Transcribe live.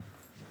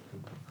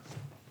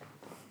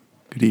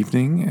Good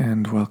evening,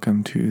 and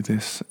welcome to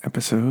this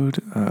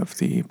episode of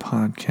the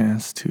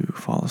podcast to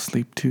fall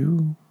asleep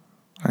to.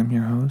 I'm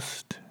your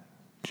host,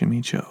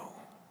 Jimmy Joe,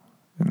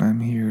 and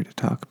I'm here to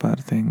talk about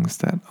things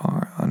that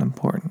are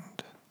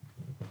unimportant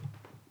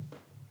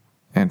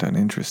and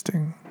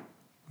uninteresting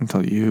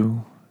until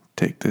you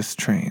take this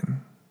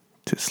train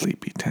to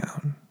Sleepy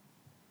Town.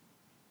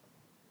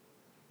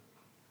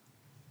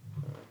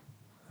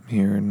 I'm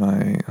here in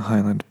my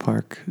Highland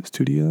Park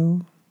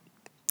studio.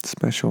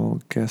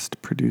 Special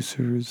guest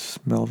producers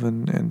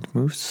Melvin and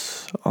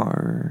Moose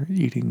are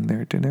eating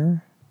their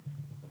dinner.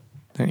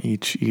 They're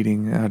each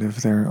eating out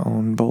of their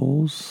own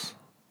bowls.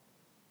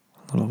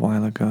 A little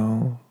while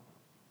ago,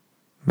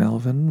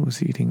 Melvin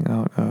was eating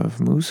out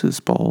of Moose's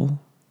bowl.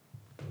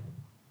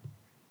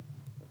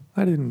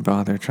 I didn't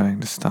bother trying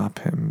to stop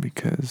him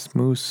because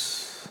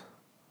Moose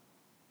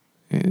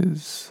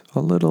is a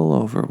little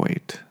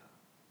overweight.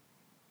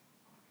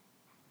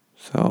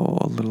 So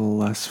a little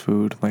less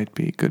food might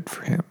be good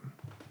for him.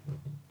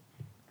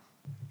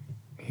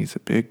 He's a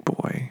big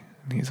boy,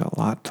 and he's a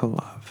lot to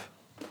love.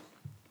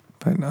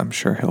 But I'm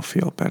sure he'll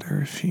feel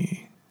better if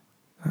he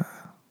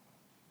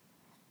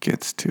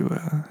gets to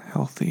a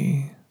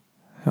healthy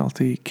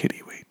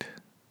kitty weight.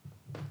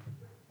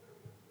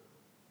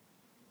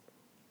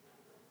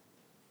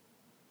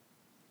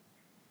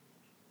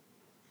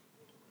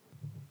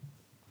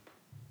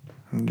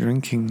 I'm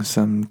drinking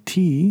some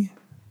tea.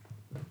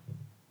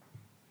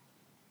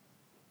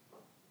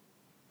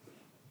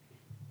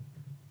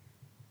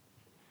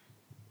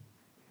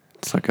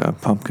 It's like a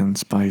pumpkin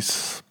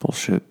spice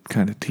bullshit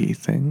kind of tea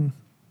thing.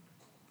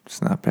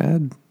 It's not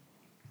bad.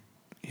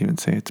 Even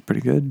say it's pretty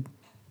good.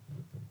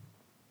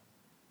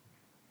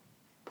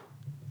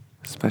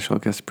 Special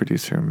guest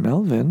producer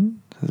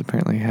Melvin has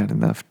apparently had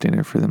enough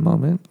dinner for the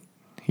moment.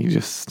 He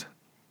just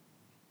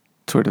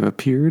sort of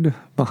appeared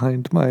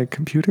behind my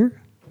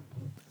computer,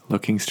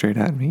 looking straight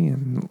at me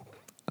and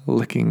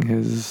licking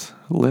his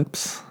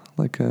lips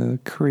like a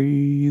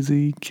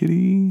crazy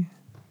kitty.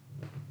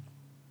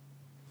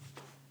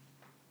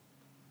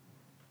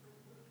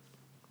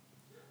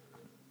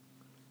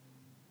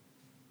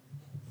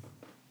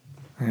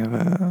 I have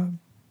a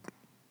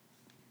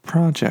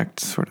project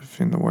sort of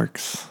in the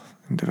works,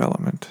 in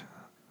development,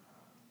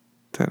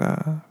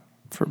 that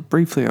for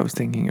briefly I was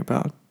thinking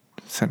about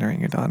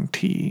centering it on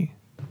tea.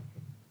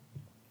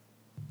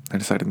 I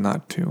decided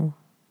not to,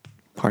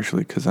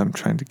 partially because I'm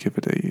trying to give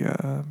it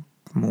a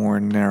more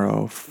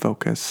narrow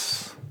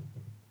focus.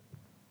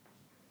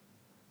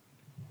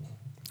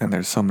 And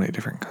there's so many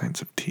different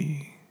kinds of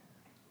tea,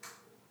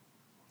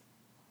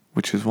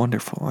 which is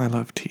wonderful. I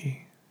love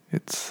tea.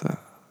 It's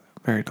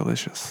very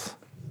delicious.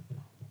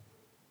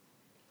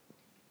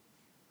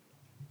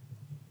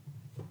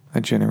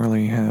 I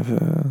generally have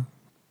a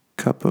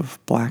cup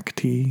of black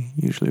tea,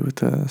 usually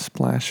with a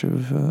splash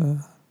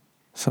of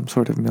some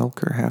sort of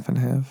milk or half and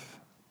half.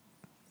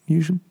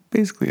 Usually,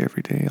 basically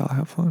every day I'll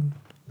have one.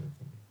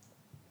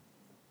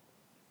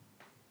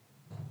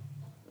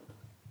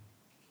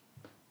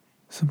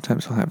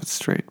 Sometimes I'll have it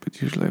straight,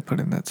 but usually I put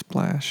in that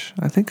splash.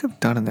 I think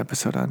I've done an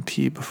episode on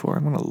tea before.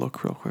 I'm going to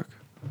look real quick.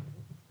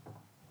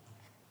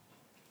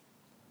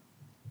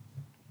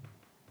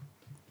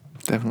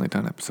 Definitely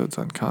done episodes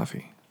on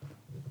coffee.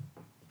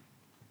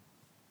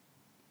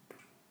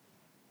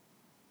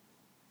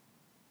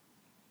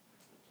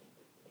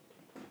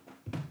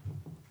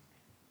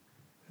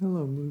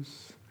 Hello,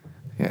 Moose.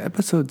 Yeah,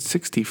 episode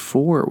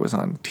 64 was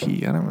on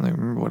tea. I don't really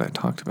remember what I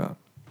talked about.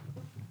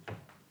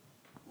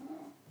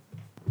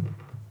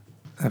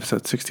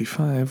 Episode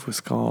 65 was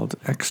called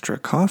Extra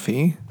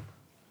Coffee.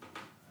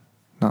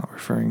 Not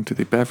referring to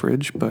the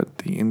beverage, but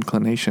the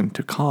inclination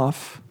to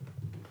cough.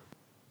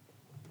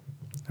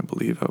 I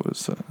believe I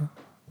was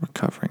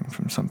recovering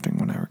from something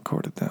when I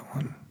recorded that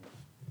one.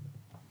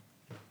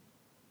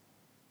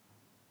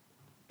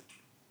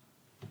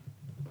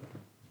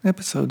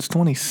 Episodes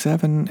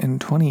 27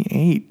 and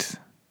 28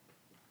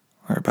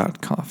 are about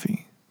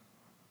coffee,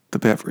 the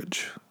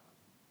beverage,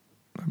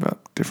 about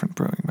different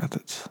brewing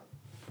methods.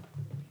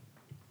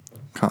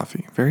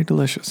 Coffee, very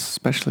delicious,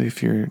 especially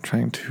if you're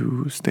trying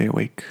to stay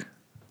awake.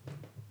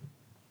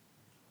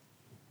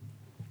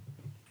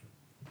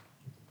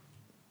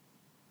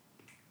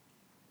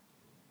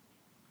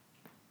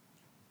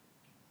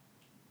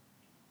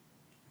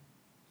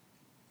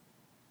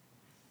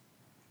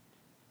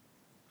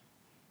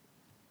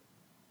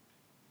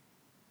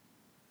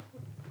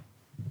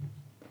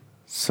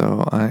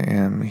 So I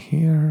am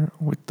here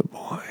with the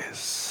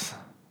boys,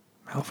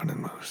 Melvin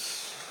and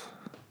Moose.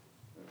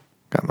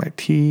 Got my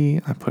tea.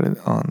 I put it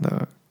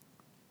on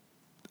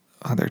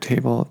their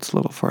table. It's a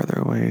little farther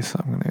away,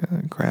 so I'm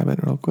gonna grab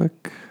it real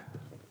quick.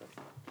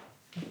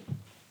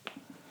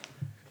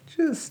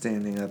 Just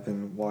standing up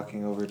and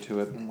walking over to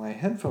it. My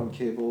headphone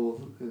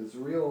cable is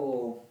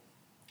real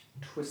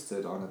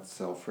twisted on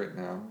itself right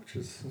now, which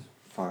is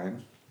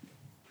fine.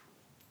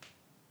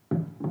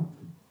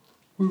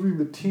 Moving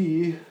the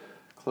tea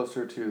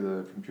closer to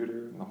the computer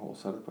and the whole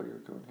setup I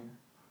got going here.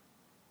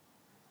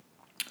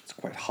 It's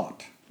quite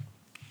hot.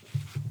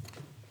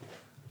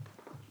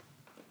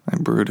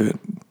 brewed it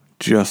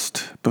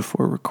just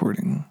before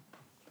recording.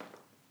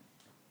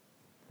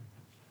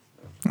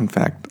 In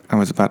fact, I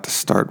was about to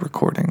start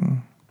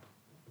recording,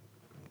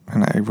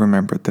 and I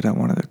remembered that I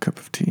wanted a cup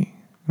of tea.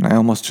 And I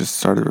almost just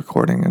started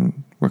recording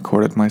and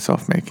recorded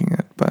myself making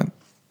it, but...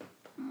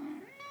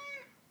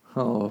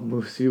 Oh,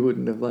 Moose, you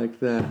wouldn't have liked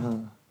that, huh?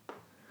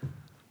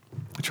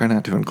 I try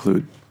not to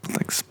include,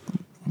 like,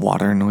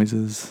 water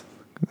noises.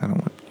 I don't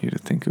want you to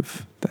think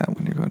of that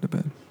when you're going to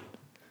bed.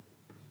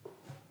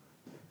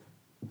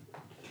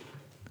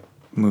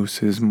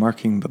 Moose is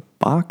marking the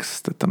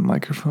box that the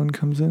microphone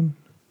comes in.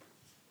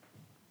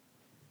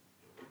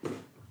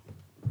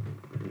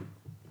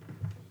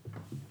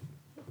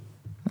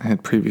 I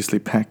had previously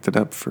packed it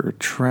up for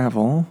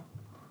travel.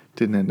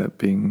 Didn't end up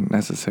being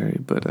necessary,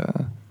 but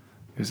it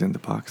was in the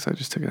box. I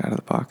just took it out of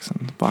the box,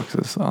 and the box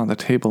is on the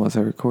table as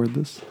I record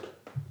this.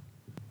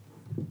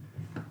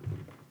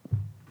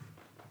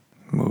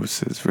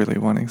 Moose is really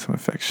wanting some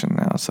affection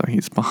now, so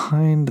he's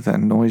behind that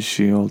noise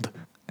shield,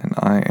 and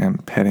I am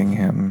petting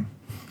him.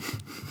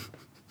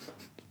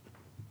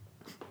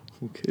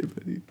 Okay,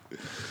 buddy.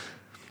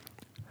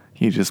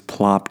 He just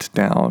plopped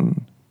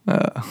down,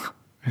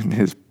 and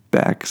his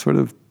back sort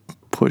of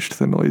pushed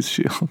the noise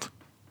shield.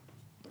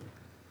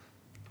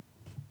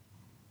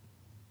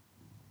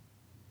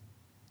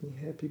 You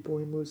happy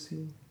boy,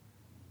 Moosey?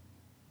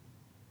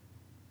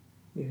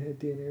 You had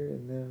dinner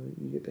and now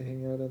you get to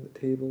hang out on the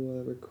table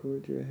while I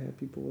record. You're a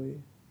happy boy.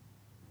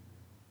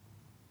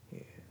 Yeah.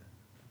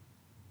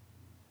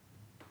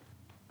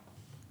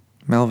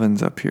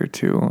 Melvin's up here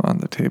too on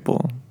the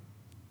table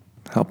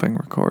helping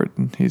record,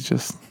 and he's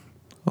just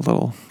a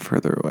little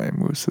further away.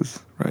 Moose is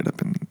right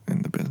up in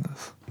the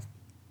business.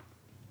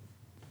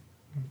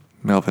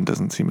 Melvin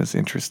doesn't seem as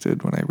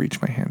interested when I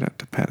reach my hand out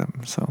to pet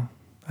him, so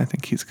I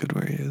think he's good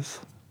where he is.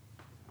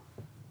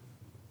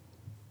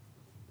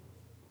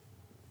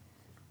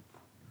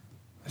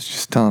 I was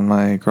just telling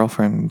my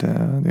girlfriend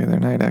the other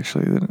night,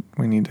 actually, that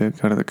we need to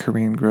go to the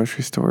Korean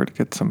grocery store to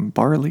get some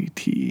barley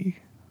tea.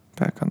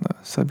 Back on the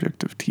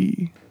subject of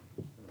tea.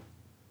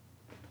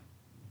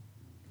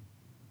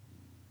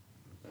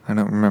 I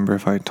don't remember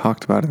if I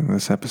talked about it in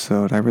this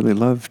episode. I really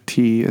love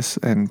tea,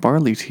 and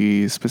barley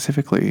tea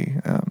specifically.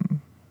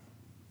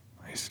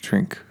 I used to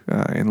drink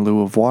in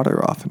lieu of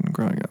water often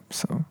growing up,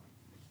 so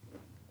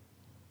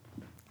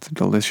it's a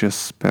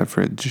delicious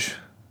beverage,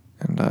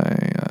 and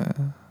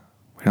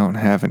we don't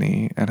have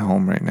any at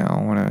home right now.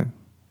 I want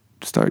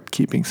to start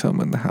keeping some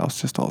in the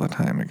house just all the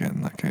time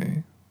again,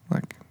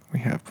 like we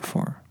have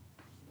before.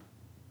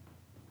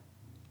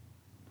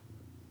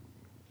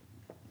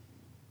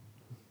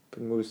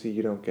 But Moosey,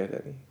 you don't get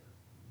any,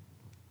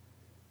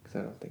 because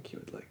I don't think you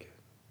would like it.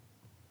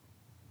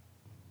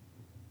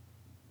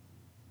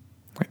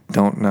 I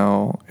don't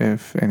know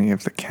if any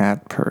of the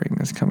cat purring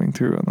is coming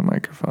through on the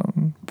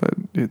microphone, but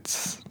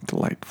it's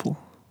delightful.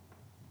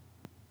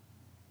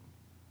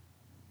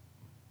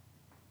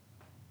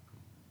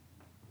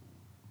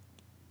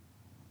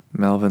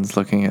 Melvin's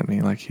looking at me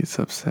like he's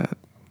upset.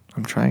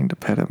 I'm trying to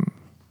pet him.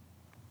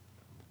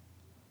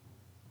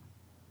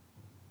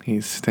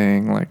 He's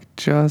staying like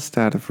just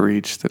out of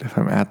reach that if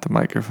I'm at the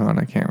microphone,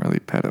 I can't really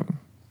pet him.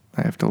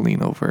 I have to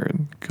lean over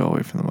and go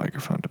away from the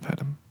microphone to pet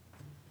him.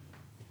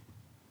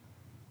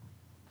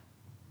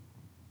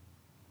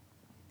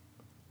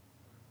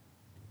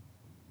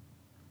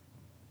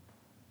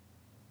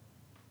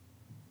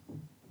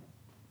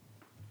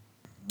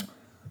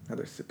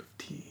 Another sip of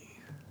tea.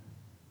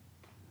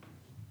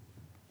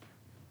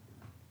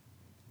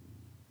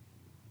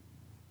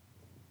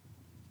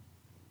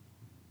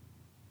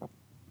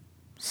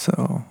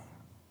 So,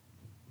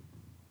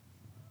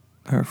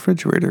 the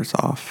refrigerator's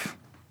off.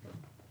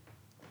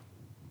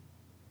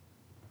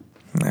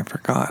 And I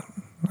forgot.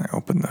 I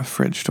opened the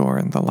fridge door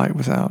and the light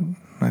was out.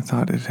 I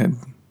thought it had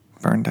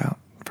burned out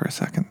for a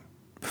second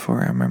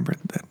before I remembered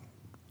that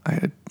I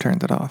had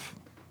turned it off.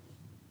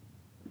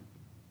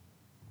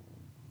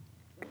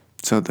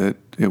 So that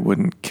it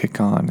wouldn't kick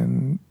on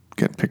and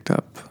get picked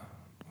up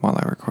while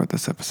I record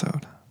this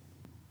episode.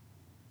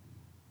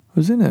 I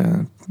was in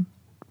a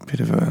bit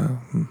of a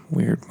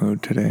weird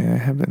mood today. I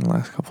have been the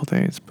last couple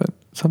days, but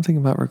something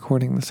about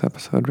recording this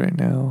episode right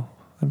now,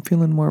 I'm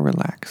feeling more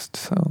relaxed,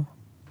 so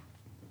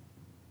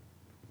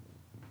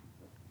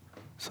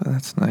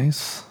that's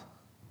nice.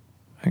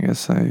 I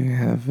guess I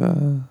have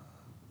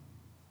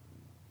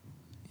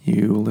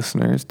you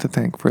listeners to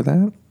thank for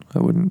that. I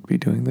wouldn't be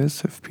doing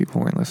this if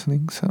people weren't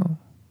listening, so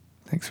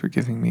thanks for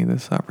giving me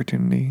this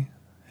opportunity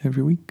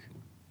every week.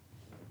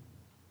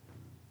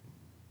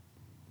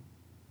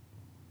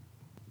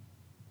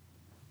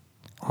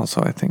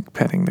 Also, I think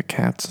petting the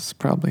cats is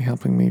probably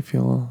helping me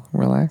feel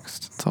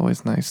relaxed. It's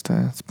always nice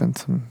to spend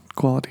some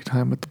quality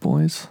time with the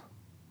boys.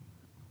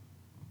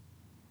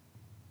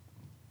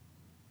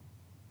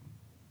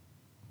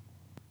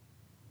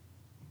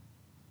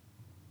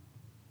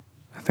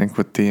 I think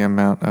with the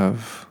amount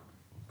of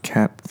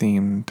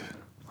cat-themed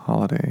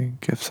holiday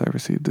gifts I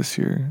received this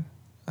year,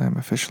 I'm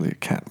officially a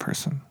cat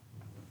person.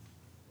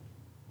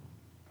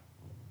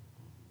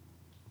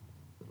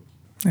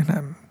 And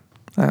I'm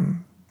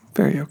I'm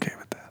very okay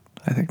with that.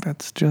 I think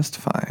that's just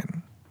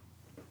fine.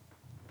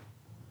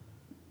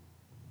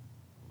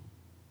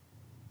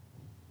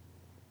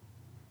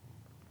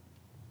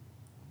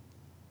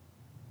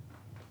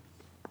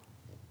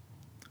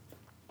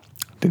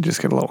 Did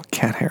just get a little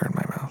cat hair in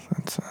my mouth.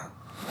 That's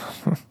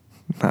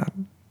not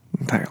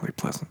entirely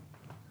pleasant.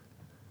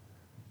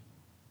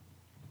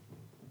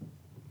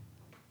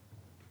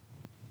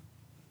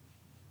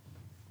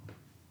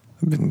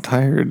 I've been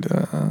tired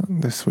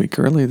this week.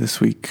 Early this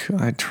week,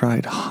 I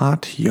tried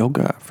hot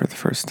yoga for the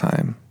first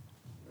time.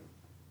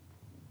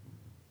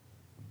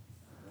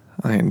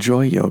 I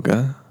enjoy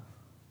yoga.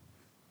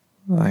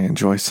 I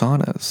enjoy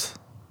saunas.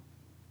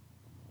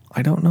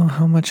 I don't know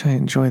how much I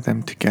enjoy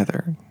them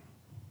together,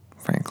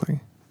 frankly.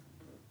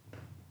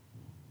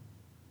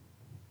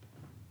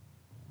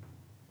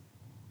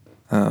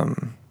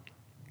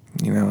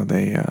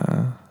 They,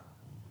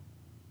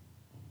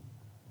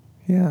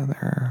 yeah,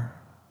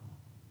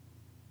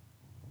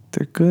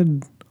 they're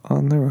good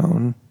on their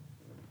own.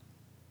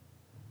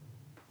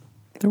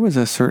 There was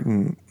a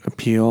certain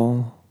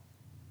appeal.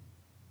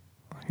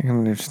 I can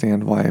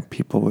understand why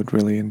people would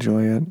really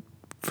enjoy it.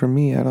 For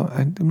me,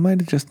 it might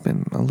have just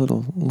been a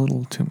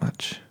little too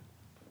much.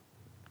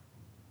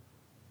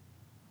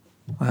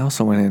 I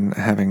also went in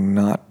having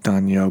not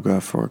done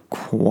yoga for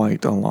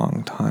quite a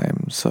long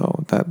time,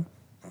 so that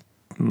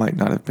might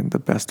not have been the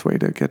best way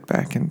to get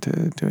back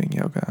into doing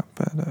yoga,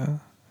 but,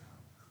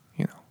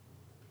 you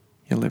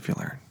live, you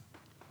learn.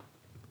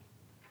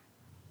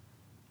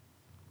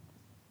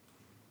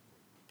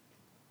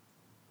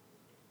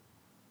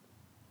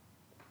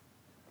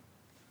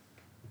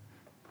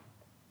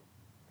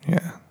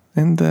 Yeah.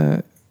 And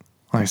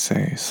I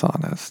say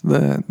saunas.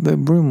 The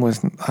room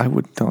wasn't,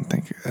 don't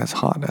think, as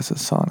hot as a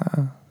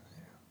sauna.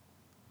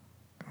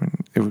 I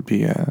mean, it would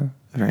be a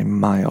very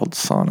mild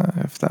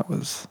sauna if that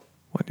was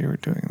what you were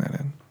doing that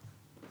in.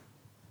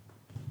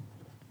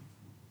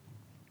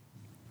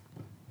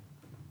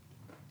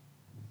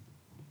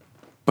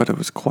 But it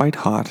was quite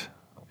hot.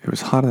 It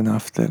was hot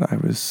enough that I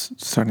was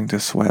starting to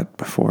sweat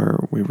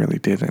before we really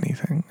did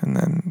anything. And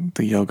then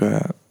the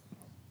yoga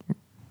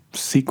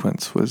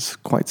sequence was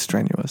quite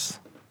strenuous.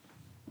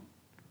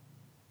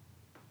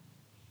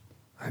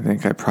 I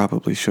think I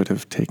probably should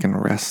have taken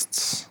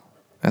rests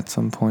at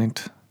some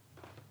point.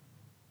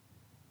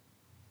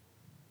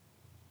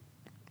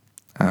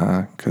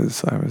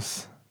 Because I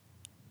was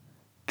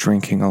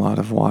drinking a lot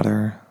of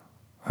water.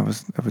 I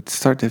would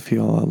start to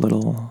feel a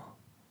little.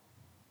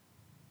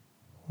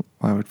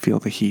 I would feel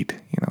the heat,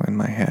 in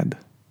my head.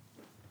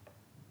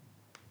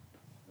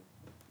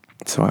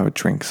 So I would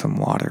drink some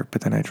water,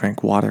 but then I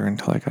drank water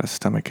until I got a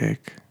stomach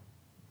ache.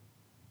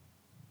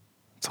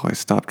 So I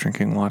stopped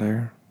drinking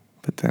water,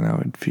 but then I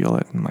would feel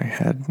it in my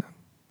head.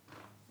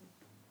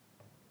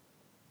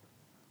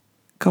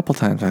 A couple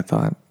times I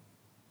thought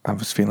I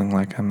was feeling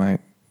like I might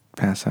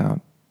pass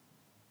out.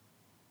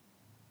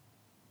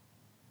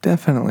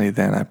 Definitely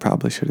then I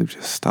probably should have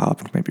just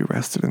stopped, maybe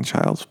rested in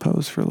child's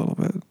pose for a little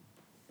bit.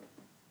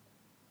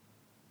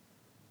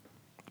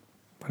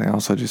 But I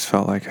also just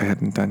felt like I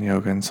hadn't done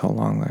yoga in so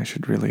long that I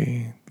should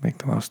really make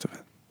the most of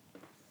it.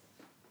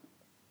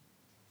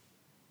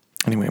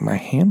 Anyway, my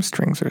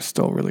hamstrings are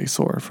still really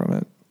sore from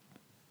it.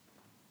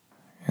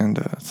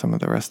 And some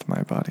of the rest of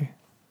my body.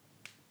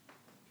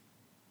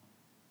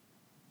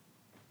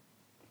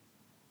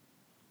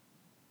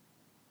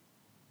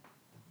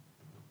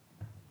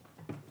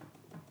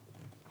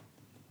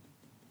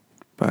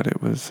 But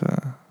it was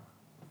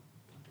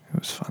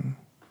fun.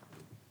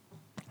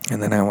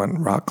 And then I went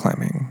rock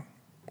climbing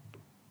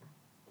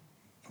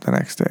the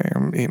next day.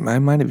 I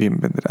might have even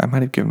been I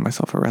might have given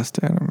myself a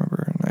rest day, I don't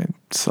remember, and I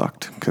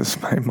sucked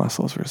because my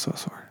muscles were so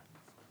sore.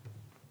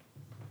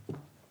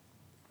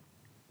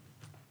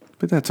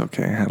 But that's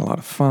okay. I had a lot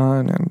of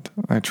fun, and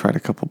I tried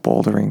a couple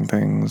bouldering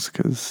things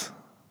because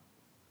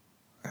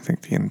I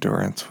think the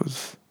endurance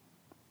was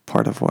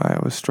part of why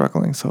I was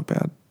struggling so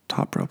bad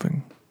top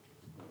roping.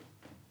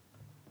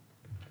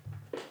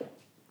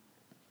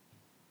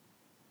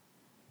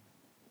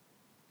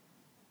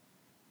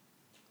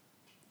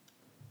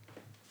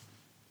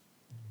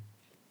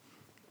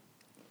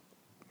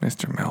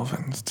 Mr.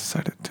 Melvin's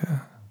decided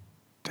to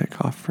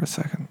take off for a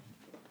second.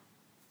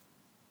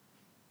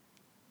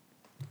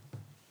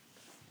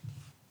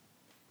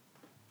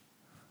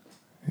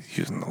 He's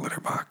using the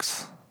litter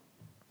box.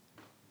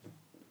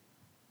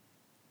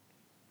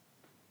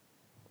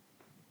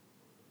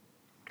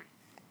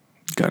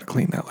 Gotta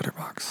clean that litter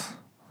box.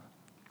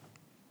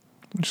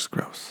 Which is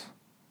gross.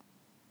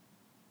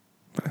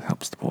 But it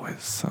helps the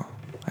boys, so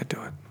I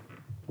do it.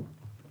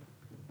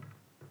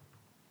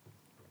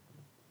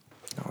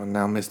 Oh, and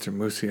now Mr.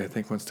 Moosey, I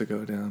think, wants to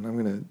go down. I'm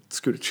going to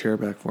scoot a chair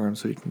back for him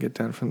so he can get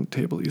down from the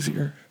table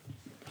easier.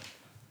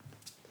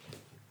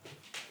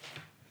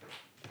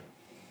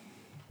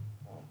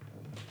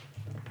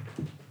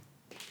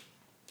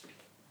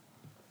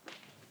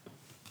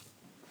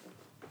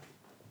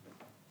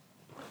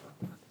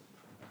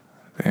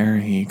 There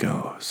he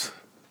goes.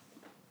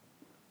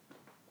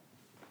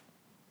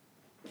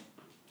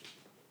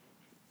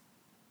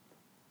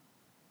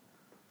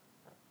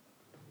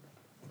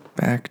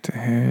 back to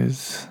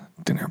his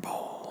dinner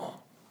bowl.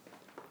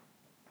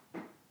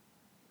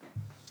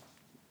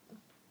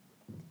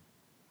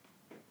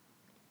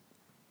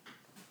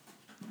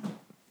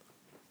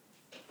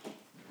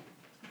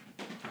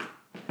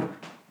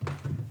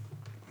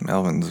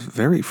 Melvin's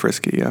very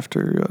frisky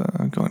after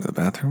going to the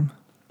bathroom.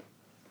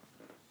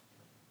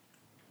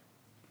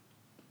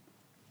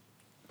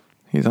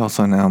 He's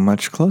also now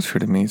much closer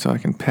to me, so I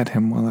can pet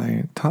him while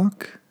I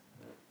talk.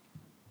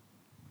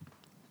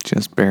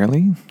 Just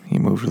barely. He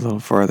moved a little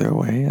farther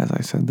away as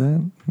I said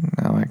that.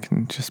 Now I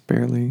can just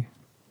barely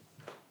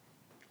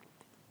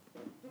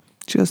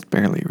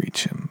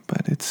reach him,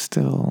 but it's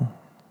still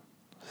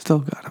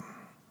got him.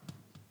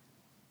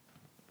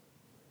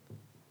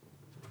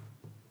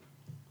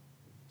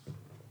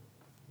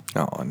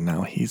 Oh, and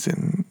now he's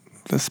in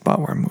the spot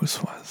where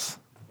Moose was.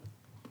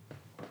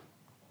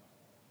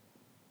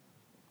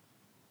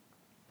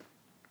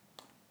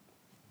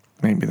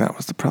 Maybe that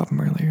was the problem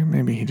earlier.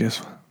 Maybe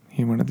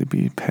he wanted to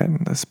be pet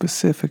in the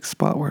specific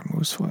spot where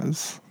Moose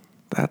was.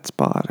 That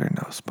spot or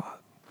no spot.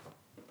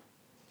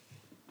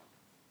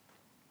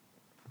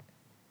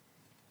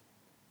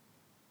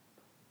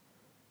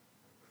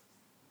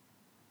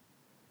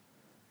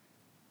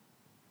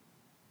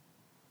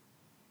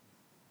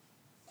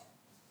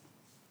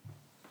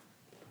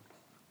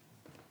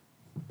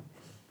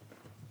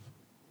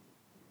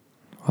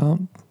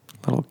 Well,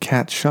 little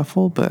cat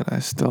shuffle, but I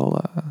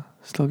still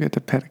get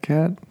to pet a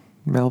cat.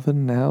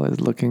 Melvin now is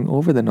looking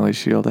over the noise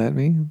shield at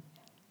me.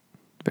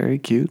 Very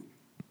cute.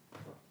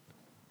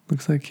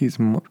 Looks like he's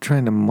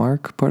trying to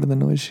mark part of the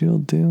noise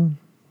shield too.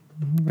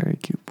 Very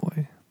cute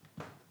boy.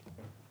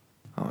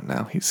 Oh,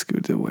 now he's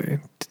scooted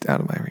away,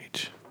 out of my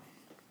reach.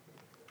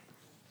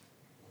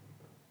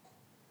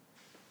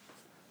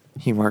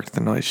 He marked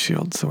the noise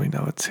shield, so we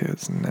know it's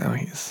his, and now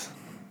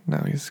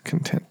he's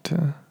content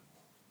to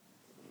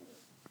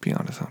be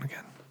on his own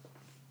again.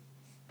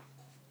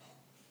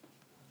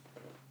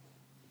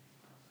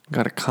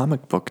 Got a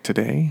comic book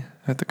today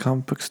at the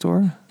comic book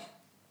store.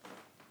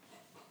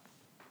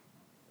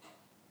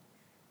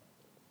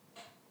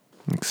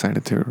 I'm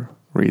excited to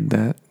read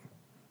that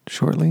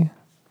shortly.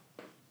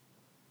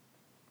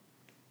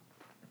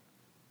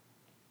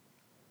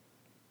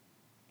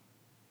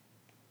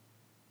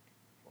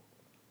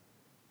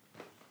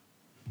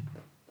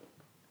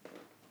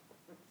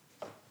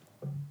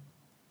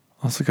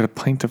 Also got a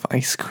pint of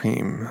ice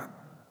cream,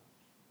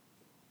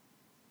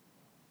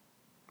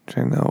 which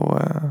I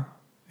know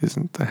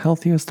isn't the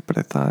healthiest, but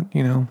I thought,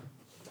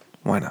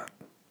 why not?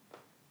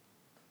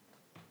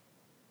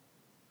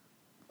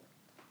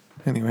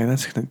 Anyway,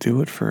 that's going to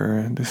do it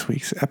for this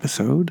week's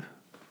episode.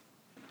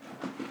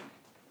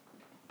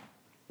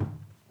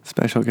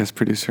 Special guest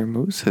producer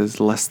Moose has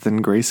less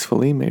than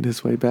gracefully made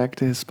his way back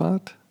to his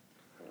spot.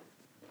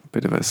 A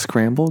bit of a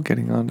scramble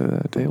getting onto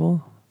the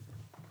table.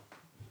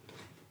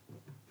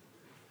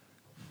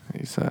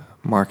 He's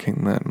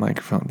marking that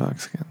microphone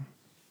box again.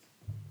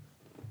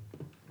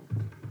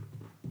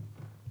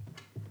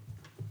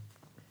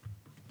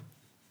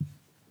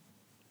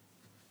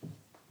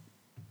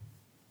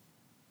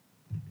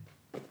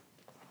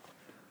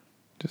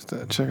 Just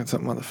checking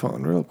something on the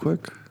phone real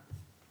quick.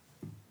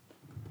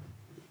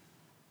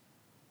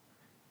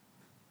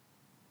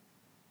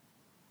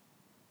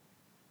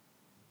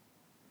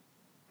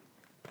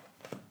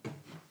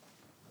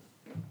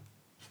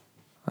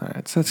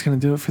 Alright, so that's going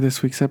to do it for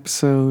this week's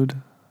episode.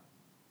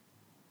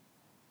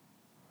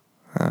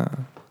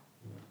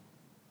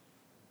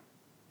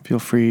 Feel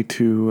free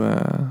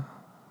to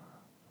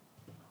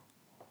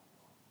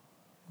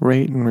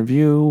rate and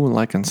review,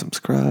 like and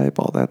subscribe,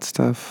 all that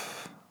stuff.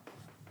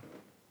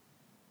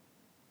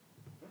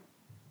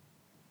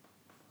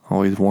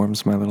 Always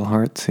warms my little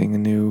heart seeing a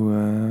new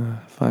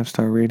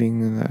 5-star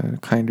rating and a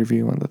kind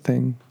review on the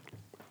thing.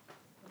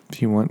 If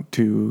you want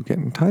to get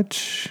in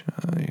touch,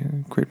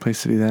 a great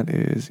place to do that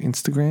is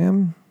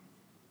Instagram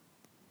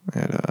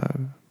at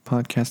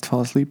Podcast Fall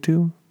Asleep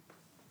To,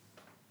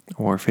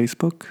 or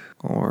Facebook,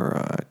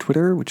 or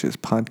Twitter, which is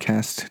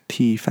Podcast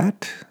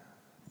TFAT,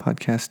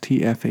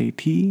 Podcast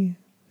TFAT,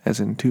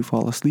 as in to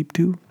fall asleep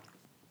to.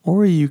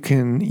 Or you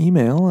can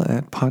email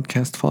at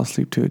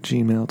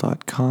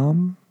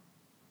podcastfallasleepto@gmail.com.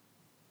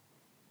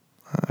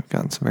 I've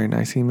gotten some very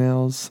nice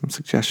emails, some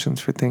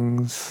suggestions for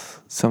things,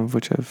 some of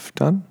which I've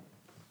done,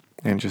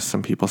 and just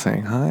some people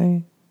saying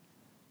hi.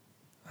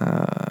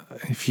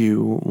 If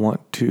you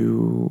want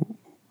to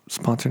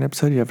sponsor an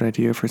episode, you have an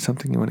idea for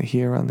something you want to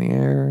hear on the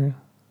air,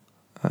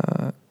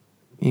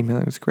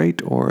 emailing is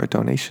great, or a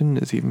donation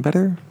is even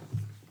better,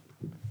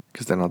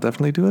 because then I'll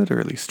definitely do it, or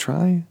at least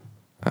try,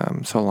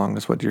 so long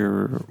as what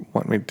you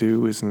want me to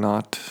do is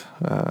not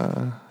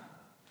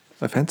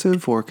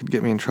offensive or could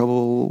get me in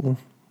trouble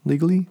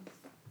legally.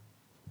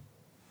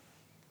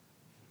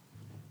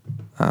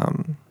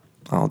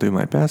 I'll do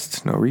my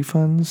best, no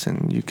refunds,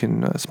 and you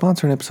can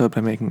sponsor an episode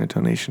by making a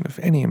donation of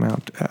any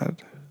amount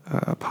at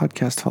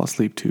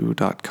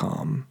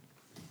podcastfallasleepto.com.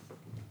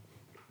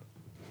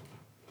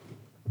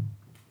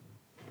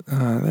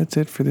 That's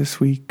it for this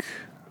week.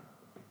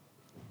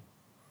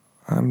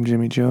 I'm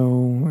Jimmy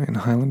Joe in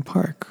Highland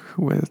Park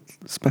with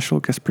special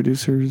guest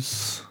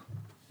producers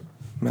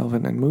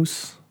Melvin and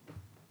Moose.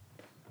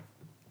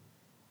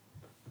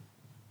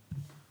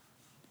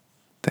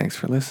 Thanks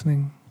for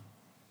listening.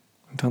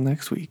 Until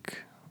next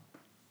week,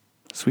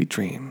 sweet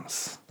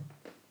dreams.